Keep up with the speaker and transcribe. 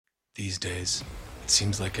These days, it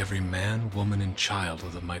seems like every man, woman, and child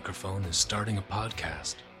with a microphone is starting a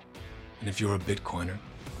podcast. And if you're a Bitcoiner,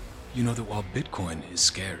 you know that while Bitcoin is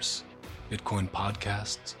scarce, Bitcoin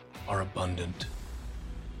podcasts are abundant.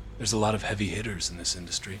 There's a lot of heavy hitters in this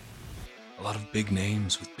industry, a lot of big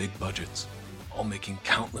names with big budgets, all making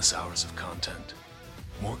countless hours of content.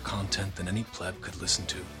 More content than any pleb could listen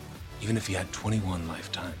to, even if he had 21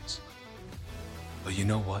 lifetimes. But you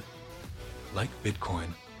know what? Like Bitcoin,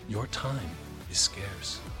 your time is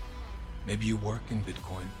scarce. Maybe you work in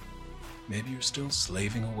Bitcoin. Maybe you're still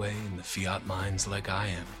slaving away in the fiat mines like I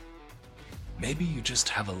am. Maybe you just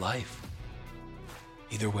have a life.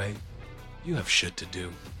 Either way, you have shit to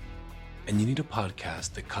do. And you need a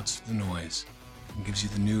podcast that cuts through the noise and gives you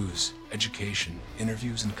the news, education,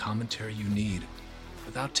 interviews, and commentary you need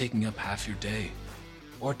without taking up half your day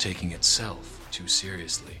or taking itself too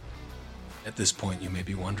seriously. At this point, you may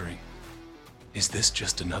be wondering, is this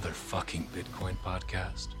just another fucking Bitcoin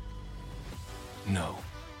podcast? No.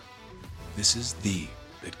 This is the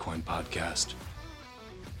Bitcoin podcast.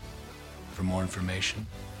 For more information,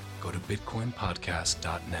 go to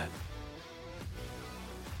bitcoinpodcast.net.